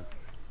 Okay.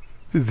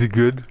 Is he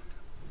good?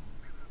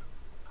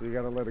 You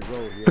gotta let it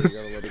go. Yeah, you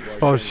gotta let it go.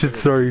 Oh shit,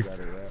 sorry. Got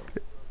it wrapped.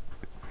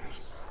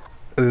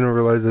 I didn't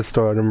realize I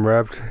still had him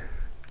wrapped.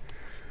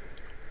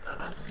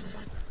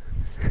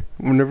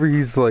 Whenever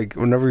he's like,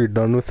 whenever you're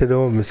done with it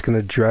though, I'm just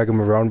gonna drag him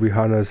around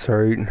behind us,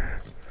 alright?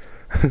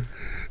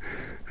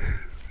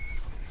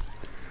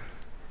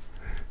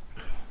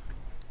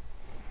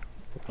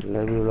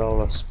 Let me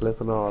roll a split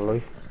and all,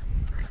 like.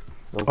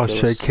 Oh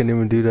shit, I can't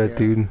even do that, Yeah.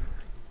 dude.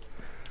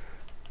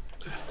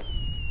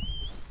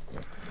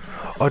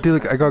 Oh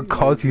dude, like, I got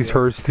Cozie's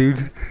horse,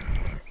 dude.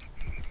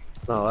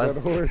 No, That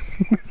horse.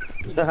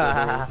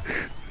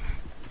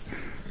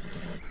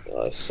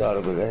 I shot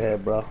him in the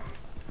head, bro.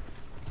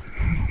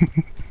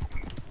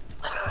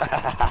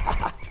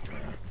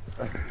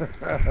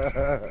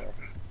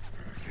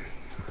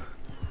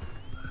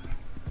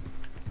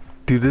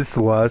 Dude, this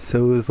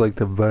lasso is like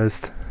the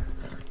best.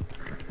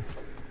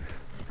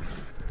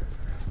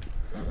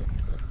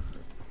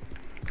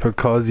 Or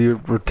Cozie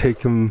will take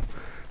him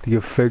to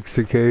get fixed,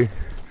 okay?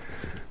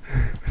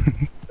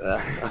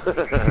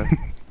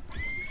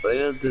 Bring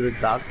him to the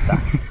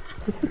doctor.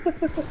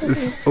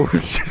 Oh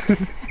shit.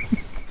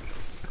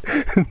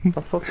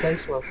 For fuck's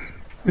sake,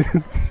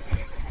 man.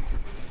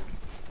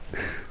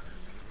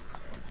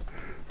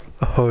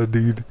 Oh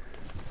dude.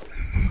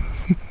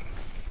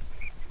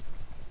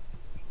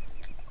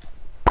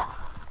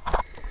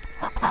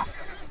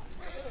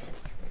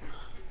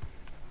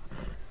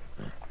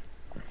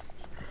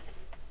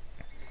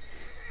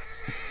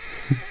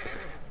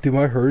 Dude,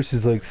 my horse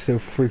is like so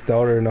freaked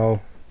out right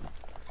now.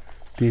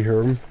 Do you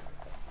hear him?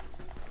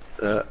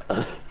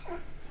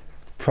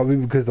 Probably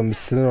because I'm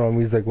sitting on him,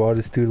 he's like, wow,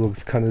 this dude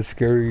looks kind of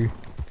scary.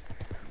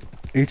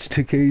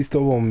 H2K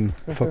still, I'm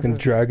fucking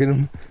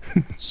dragging him.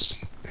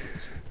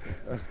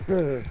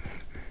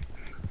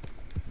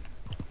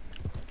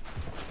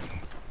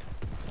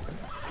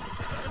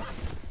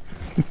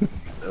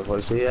 If I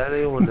see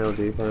anyone now,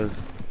 deep end,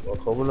 or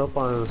coming up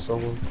on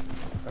someone,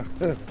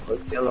 I'll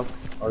kill him.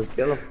 I'll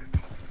kill him.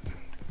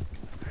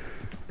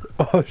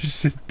 Oh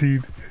shit,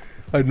 dude.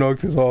 I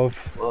knocked it off.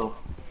 Oh.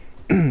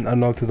 I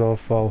knocked it off,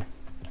 foul.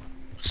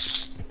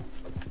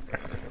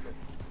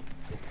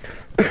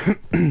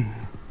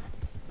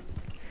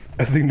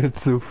 I think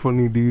that's so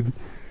funny, dude.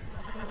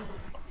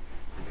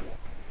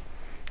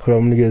 Hold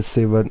on, I'm gonna get a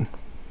save button.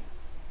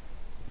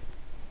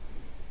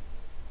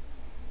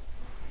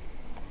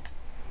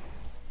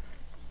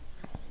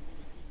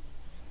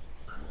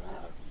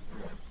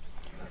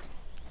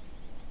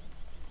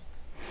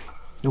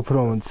 You'll put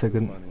on 1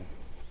 second.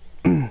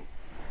 Funny.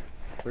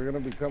 They're gonna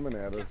be coming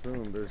at us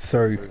soon.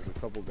 Sorry. There's a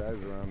couple guys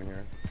around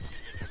here.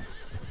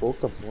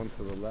 Both of One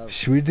to the left.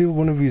 Should we do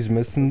one of these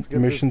missions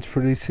this-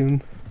 pretty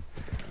soon?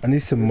 I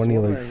need some There's money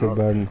one like right so now.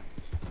 bad.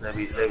 Let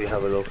me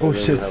have a look. Oh Let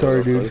me shit, have a sorry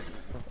look, dude. right?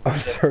 I'm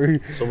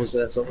sorry. Someone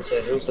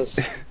said, who's this?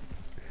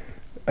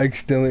 I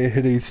accidentally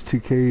hit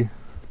H2K.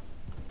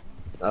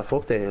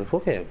 Fuck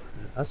him.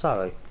 That's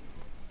alright.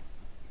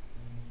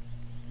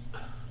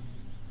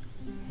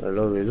 I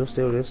love you, just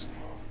do this.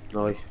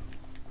 No.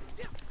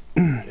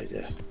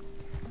 Yeah.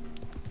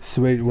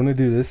 So wait, wanna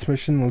do this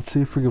mission? Let's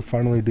see if we can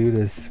finally do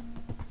this.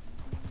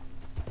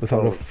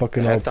 Without a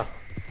fucking up. Hector.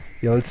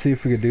 Yeah, let's see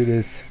if we can do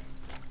this.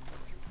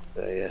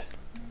 Yeah.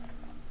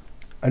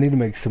 I need to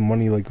make some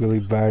money like really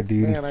bad,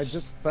 dude. Man, I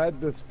just fed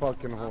this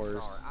fucking I'm horse.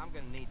 sorry. I'm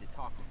gonna need to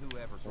talk to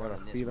whoever's I gotta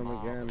running this feed him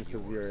mob again of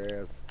because yours.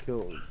 your ass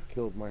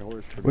killed my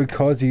horse. today. Wait,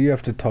 Cozie, you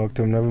have to talk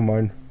to him, never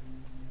mind.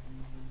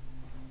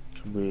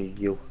 Come here,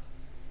 you.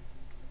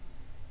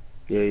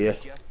 Yeah.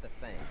 Just the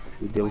thing.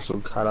 We do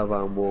some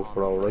caravan walk,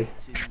 bro, right?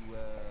 To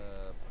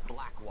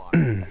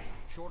Blackwater.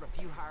 Short a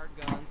few hired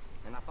guns,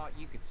 and I thought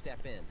you could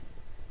step in.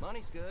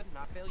 Money's good, and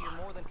I feel you're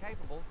more than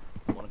capable.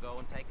 Want to go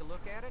and take a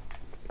look at it?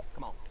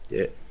 Come on.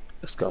 Yeah,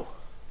 let's go.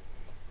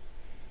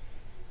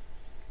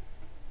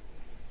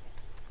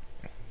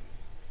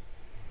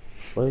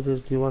 Why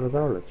do you want to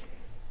go, like?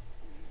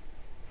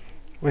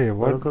 Wait, I'm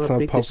what? gonna It's not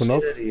beat the popping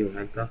up? shit out of you,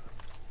 Hector.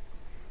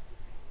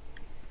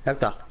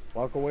 Hector,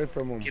 Walk away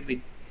from him. give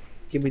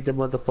me the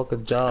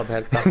motherfucking job,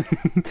 Hector.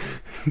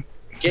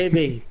 Give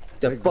me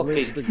the They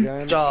glitched fucking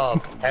again.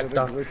 job, Did it Hector.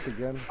 glitch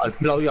again? I'll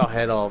blow your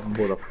head off,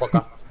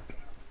 motherfucker.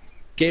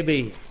 Give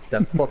me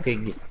the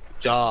fucking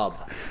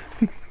job.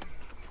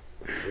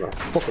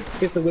 Fucking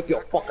pistol whip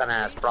your fucking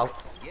ass, bro.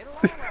 Get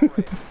along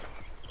already.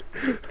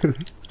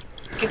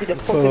 Give me the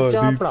fucking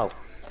job, dude. bro.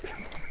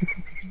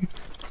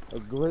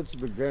 It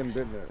glitched again,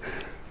 didn't it?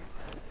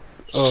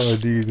 Oh,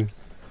 dude.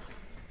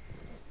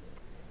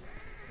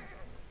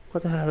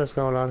 What the hell is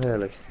going on here,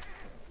 like?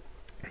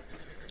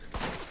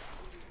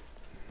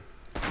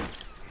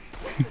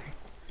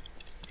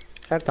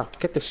 Hector,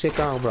 get the shit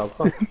going, bro.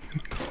 Come on.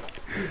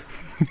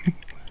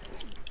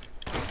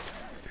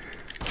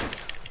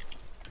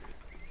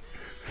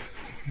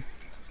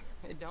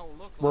 It don't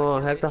look Come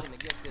on, like you're Hector. itching to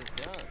get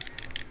this done.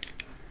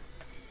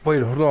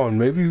 Wait, hold on.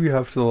 Maybe we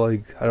have to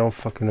like, I don't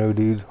fucking know,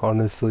 dude.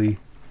 Honestly,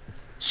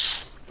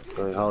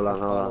 Wait, hold on, hold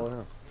Follow on.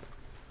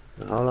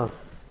 him. Hold on.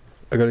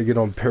 I gotta get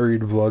on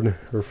period blood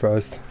real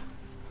fast.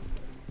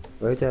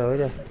 Right there, right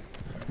there.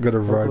 Gotta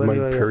ride my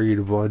anyway, yeah.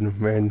 period blood,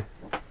 man.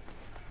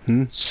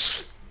 Hmm?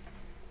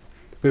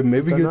 Wait,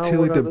 maybe So go now to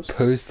what like are the this-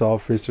 post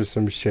office or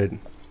some shit.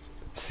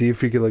 See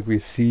if we could like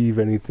receive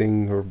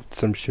anything or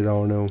some shit, I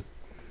don't know.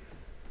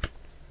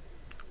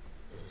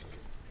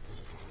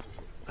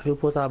 Who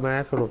put that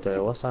marker up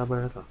there? What's that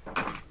marker?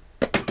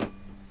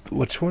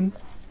 Which one?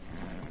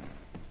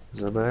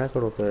 There's a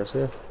marker up there,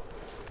 see?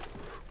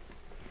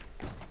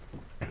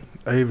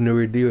 I have no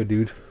idea,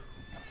 dude.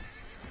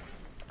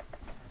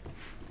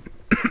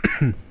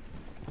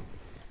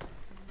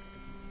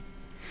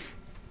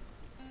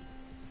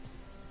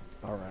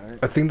 Alright.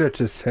 I think that's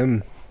just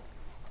him.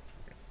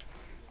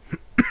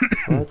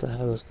 What the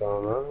hell is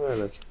going on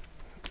here, like?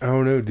 I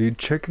don't know, dude.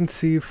 Check and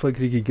see if like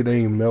you could get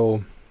any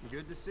mail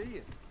Good to see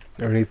you.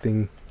 or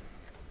anything.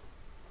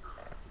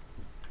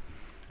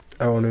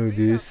 I don't know,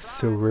 dude. It's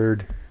so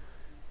weird.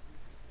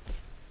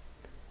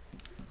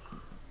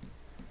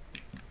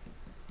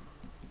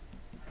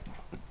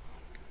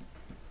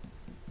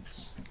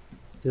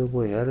 Still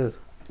way headed.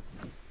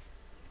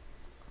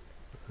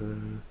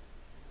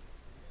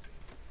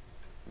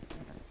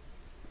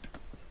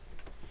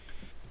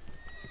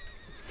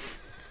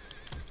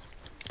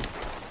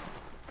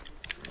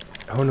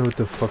 I don't know what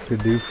the fuck to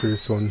do for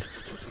this one.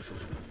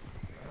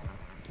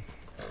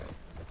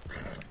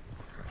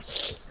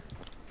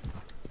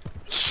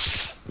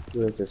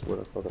 Where's this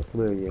motherfucker?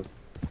 Come here, you.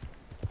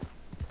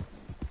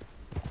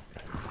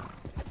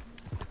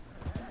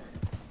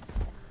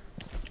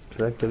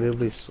 Collect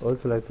deliveries. I'll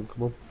collect them,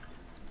 come on.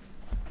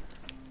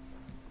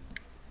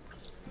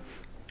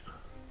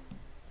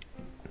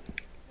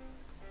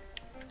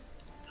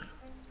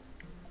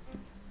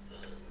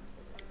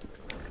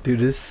 Dude,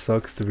 this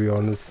sucks to be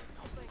honest.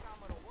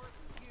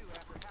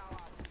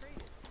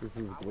 This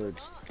is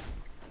glitched.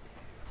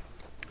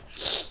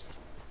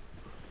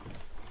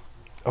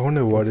 I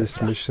wonder why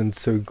this mission's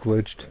so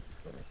glitched.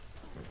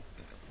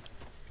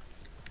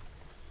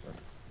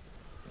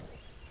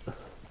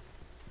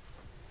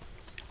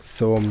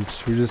 So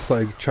should we just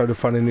like try to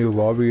find a new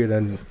lobby and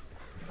then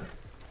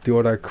do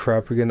all that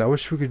crap again? I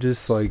wish we could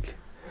just like,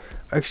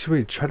 actually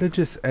wait, try to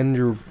just end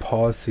your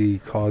posse,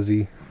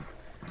 Cozie,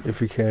 if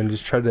we can.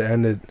 Just try to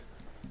end it.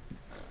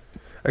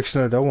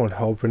 Actually, no, that won't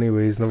help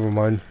anyways. Never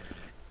mind.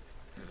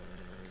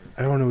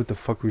 I don't know what the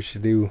fuck we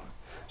should do.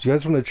 Do you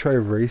guys want to try a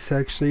race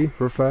actually,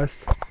 real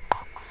fast?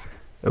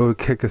 It would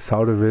kick us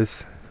out of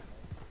this.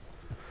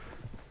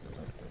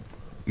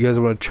 You guys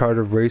want to try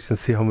to race and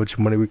see how much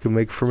money we can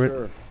make from it?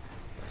 Sure.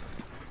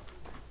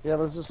 Yeah,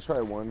 let's just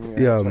try one.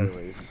 Yeah, try a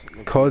race.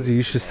 Let's Cozie, see.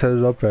 you should set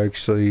it up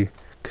actually,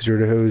 cause you're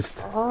the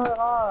host.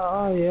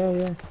 Oh,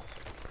 yeah.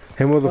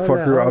 Hey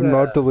motherfucker, I'm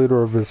not the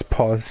leader of this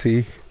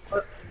posse.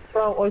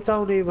 Bro, I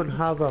don't even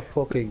have a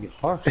fucking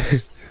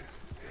horse.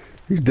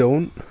 You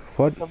don't?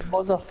 What? The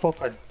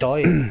motherfucker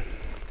died.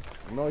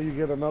 No, you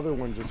get another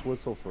one. Just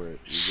whistle for it.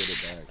 You get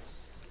it back.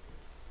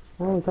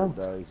 Oh, I If it don't.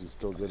 dies, you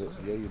still get it.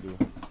 Yeah, you do.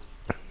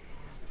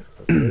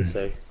 What do they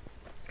say?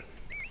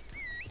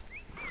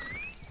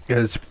 Yeah,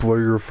 just blow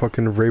your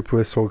fucking rape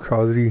whistle,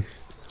 Cozie.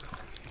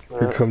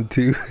 Here come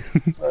to.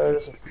 Where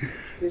is it?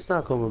 He's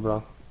not coming,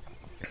 bro.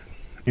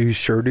 You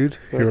sure, dude?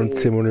 You don't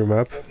see him on your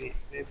map?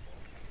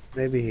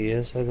 Maybe he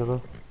is, I don't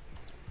know.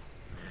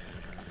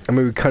 I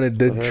mean, we kind of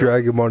did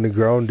drag him on the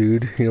ground,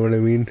 dude. You know what I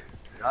mean?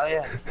 Oh,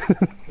 yeah.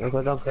 Look,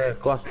 I don't care.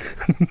 Go on.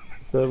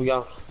 There we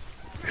go.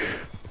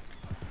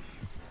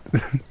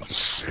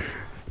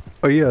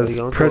 Oh yes, you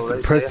going press for a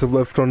race, press yeah? the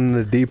left on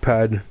the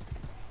D-pad,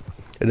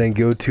 and then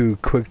go to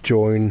quick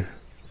join,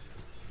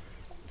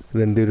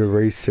 and then do the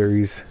race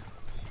series.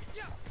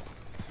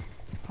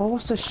 Oh,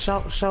 what's the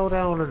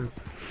showdown and...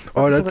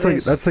 Oh, What the that's fuck like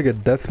is- that's like a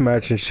death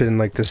match and shit in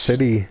like the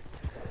city.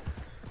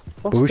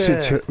 What's But we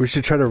the we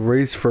should try to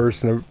race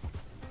first. And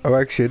oh,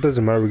 actually, it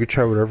doesn't matter. We could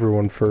try with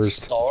everyone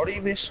first. story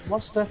mission?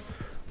 What's the...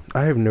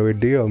 I have no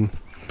idea.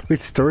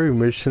 Wait, story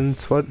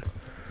missions? What?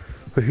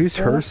 But who's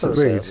Yeah, hers? that's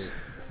what it Wait, says.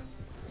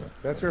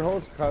 That's your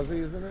host,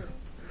 Cozie, isn't it?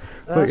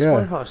 That's yeah.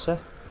 my horse, eh?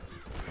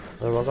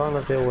 Well, we're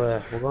gonna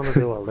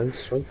do a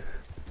race, right?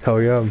 hell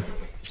yeah.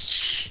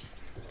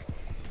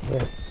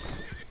 Yeah.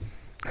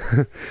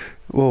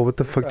 Whoa, what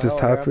the fuck the just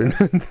hell happened?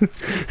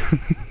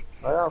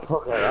 I don't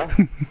fuck it up.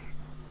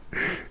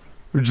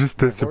 We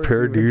just Horse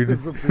disappeared, even dude.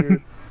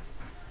 Disappeared.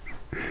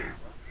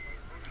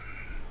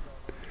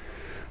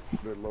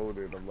 They're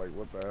loaded. I'm like,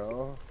 what the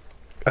hell?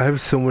 I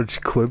have so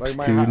much clips,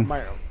 Like dude.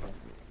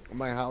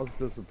 my house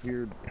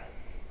disappeared.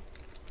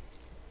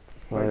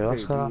 Wait,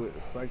 what's Spectate, going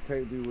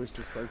on? do you wish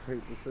to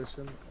spectate the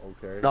session?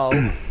 Okay.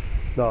 No.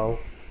 No.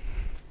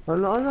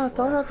 I'm Why? not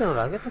doing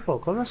that. Get the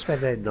fuck. I'm not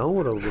spending no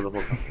with a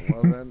motherfucker.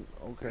 Well then,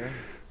 okay.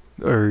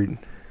 Alright,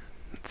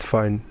 it's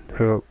fine.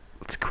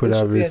 Let's quit We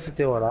should be able to Avis.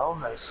 do our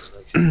own races.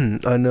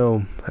 Like. I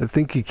know. I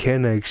think you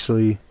can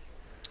actually.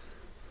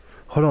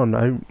 Hold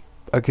on,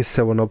 I can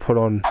set one up. Hold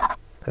on.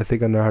 I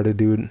think I know how to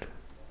do it.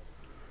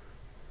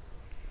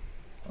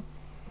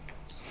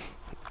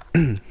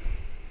 What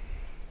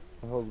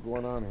the hell's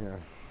going on here?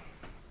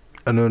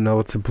 I know now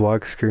it's a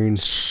black screen.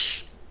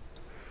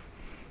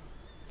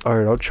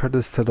 Alright, I'll try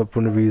to set up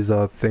one of these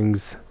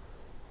things.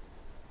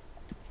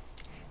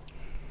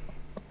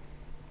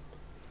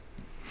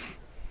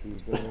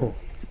 Who's there?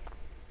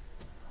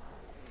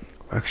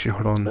 Actually,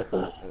 hold on.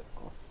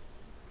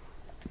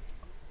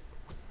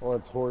 Oh,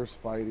 it's horse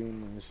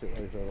fighting and shit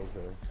like that.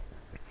 Okay.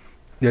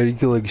 Yeah, you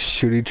could like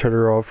shoot each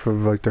other off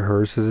of like the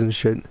hearses and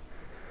shit.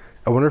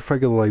 I wonder if I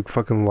could like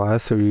fucking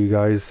lasso you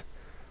guys.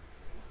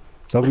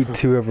 That'll be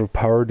too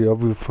overpowered, dude. I'll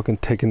be fucking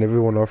taking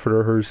everyone off of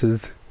their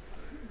hearses.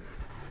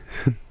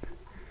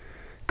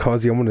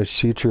 Cozie, I'm gonna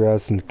shoot your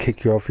ass and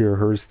kick you off your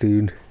hearse,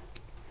 dude.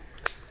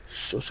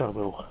 Shut up,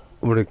 bro.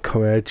 I'm gonna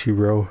come at you,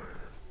 bro.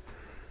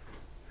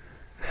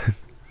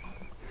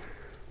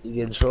 You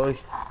getting try?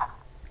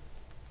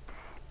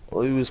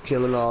 Oh, he was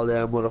killing all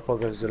them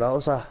motherfuckers. Did you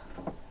notice that?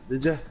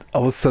 Did you? I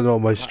was setting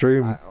up my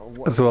stream.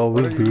 That's what I What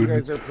was are you doing.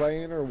 guys are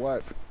playing or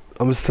what?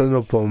 I'm setting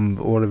up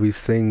one of these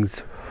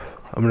things.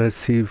 I'm gonna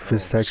see if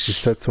this actually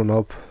sets one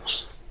up.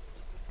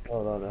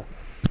 Hold on there.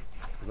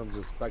 Cause I'm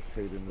just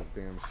spectating this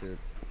damn shit.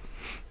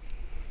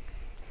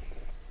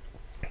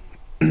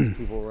 There's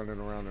people running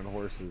around in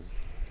horses.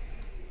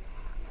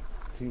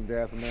 Team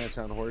deathmatch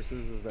on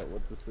horses? Is that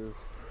what this is?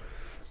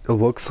 It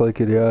looks like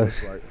it, yeah.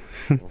 Looks like.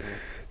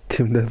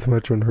 Team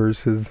deathmatch on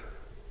hearses.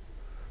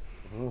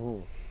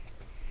 Oh.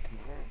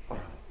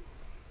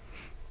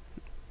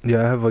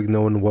 Yeah, I have like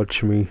no one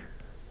watching me.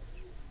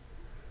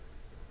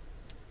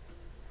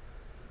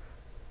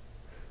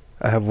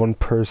 I have one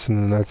person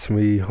and that's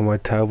me on my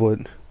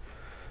tablet.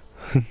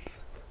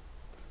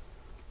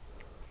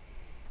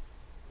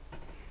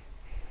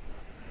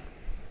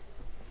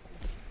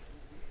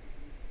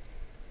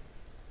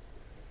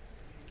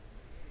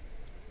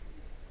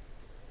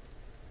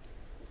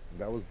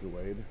 That was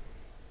delayed.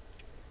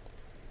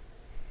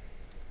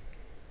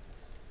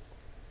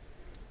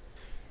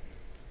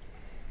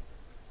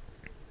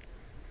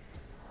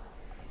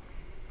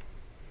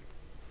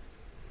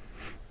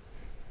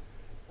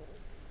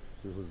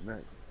 Who's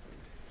next?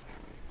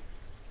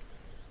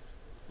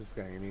 This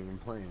guy ain't even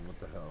playing. What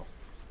the hell?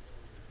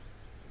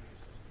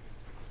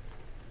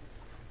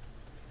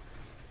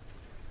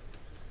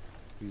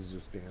 He's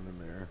just standing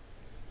there.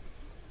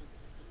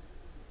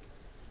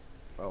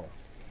 Oh.